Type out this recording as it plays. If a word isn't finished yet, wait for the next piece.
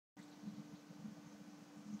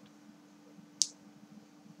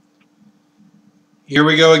Here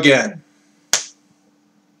we go again.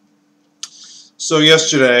 So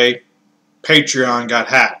yesterday, Patreon got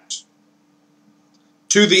hacked.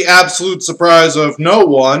 To the absolute surprise of no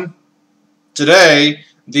one, today,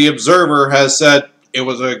 the Observer has said it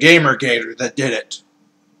was a Gamergator that did it.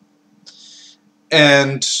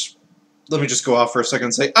 And let me just go off for a second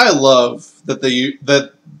and say, I love that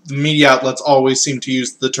the media outlets always seem to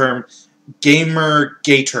use the term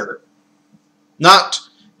Gamergator. Not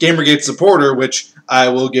Gamergate supporter, which I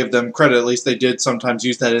will give them credit, at least they did sometimes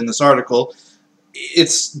use that in this article.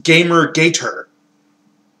 It's Gamergator.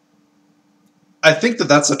 I think that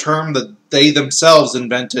that's a term that they themselves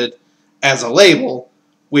invented as a label,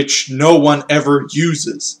 which no one ever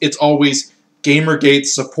uses. It's always Gamergate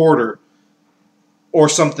supporter, or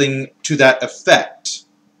something to that effect.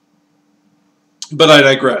 But I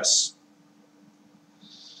digress.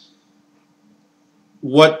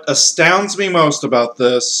 What astounds me most about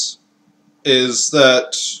this is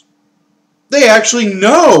that they actually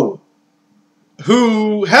know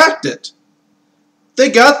who hacked it. They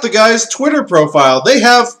got the guy's Twitter profile. They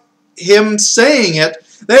have him saying it.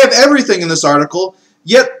 They have everything in this article,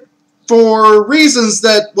 yet for reasons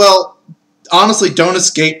that, well, honestly don't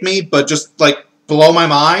escape me, but just, like, blow my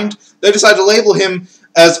mind, they decided to label him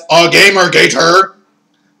as a Gamergator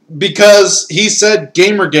because he said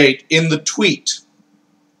Gamergate in the tweet.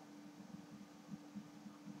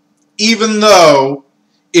 Even though,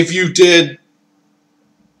 if you did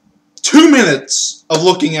 2 minutes of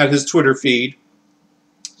looking at his Twitter feed,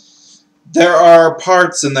 there are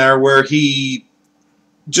parts in there where he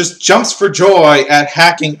just jumps for joy at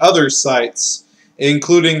hacking other sites,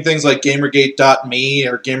 including things like Gamergate.me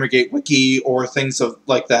or GamergateWiki or things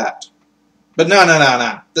like that. But no.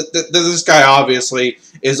 This guy obviously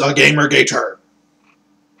is a Gamergator.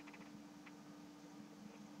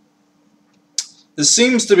 This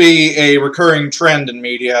seems to be a recurring trend in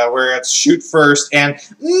media where it's shoot first and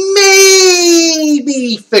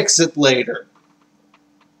maybe fix it later.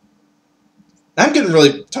 I'm getting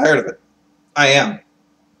really tired of it. I am.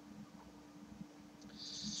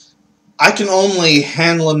 I can only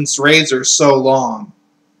Hanlon's razor so long.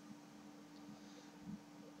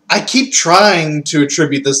 I keep trying to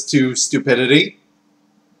attribute this to stupidity,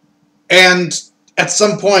 and at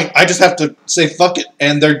some point I just have to say fuck it,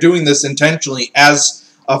 and they're doing this intentionally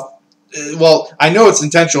as a... Well, I know it's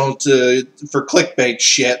intentional for clickbait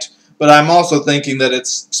shit, but I'm also thinking that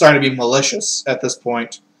it's starting to be malicious at this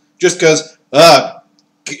point. Just because, gotta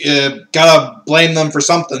blame them for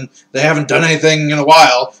something. They haven't done anything in a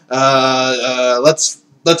while. Let's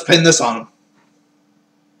pin this on them.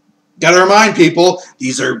 Gotta remind people,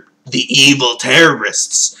 these are the evil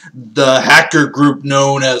terrorists. The hacker group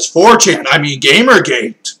known as 4chan, I mean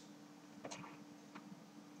Gamergate.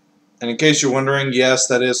 And in case you're wondering, yes,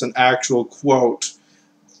 that is an actual quote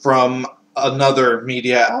from another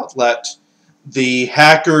media outlet. The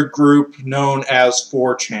hacker group known as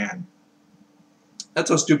 4chan. That's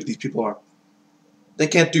how stupid these people are. They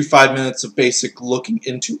can't do 5 minutes of basic looking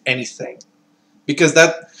into anything. Because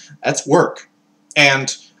that's work.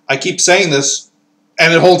 And I keep saying this,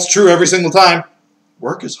 and it holds true every single time.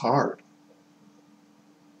 Work is hard.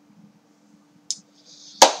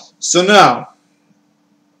 So now,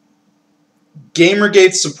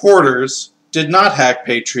 Gamergate supporters did not hack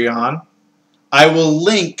Patreon. I will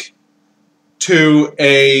link to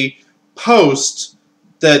a post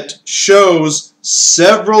that shows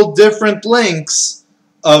several different links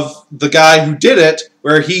of the guy who did it,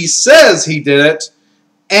 where he says he did it,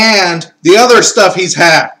 and the other stuff he's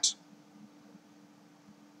hacked.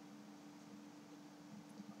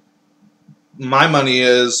 My money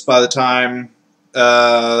is, by the time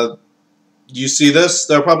you see this,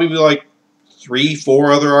 there'll probably be like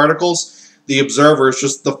 3-4 other articles. The Observer is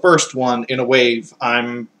just the first one in a wave.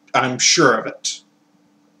 I'm sure of it.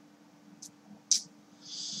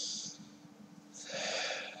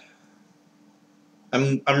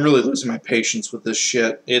 I'm really losing my patience with this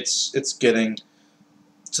shit. It's getting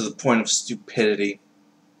to the point of stupidity.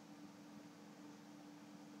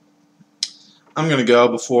 I'm gonna go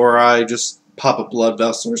before I just pop a blood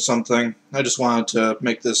vessel or something. I just wanted to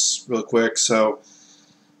make this real quick, so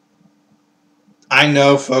I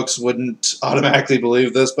know folks wouldn't automatically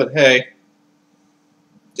believe this, but hey,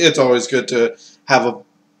 it's always good to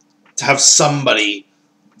have somebody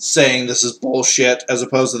saying this is bullshit as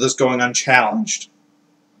opposed to this going unchallenged.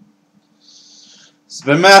 It's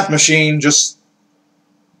been Math Machine, just...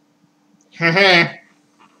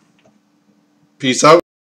 Peace out.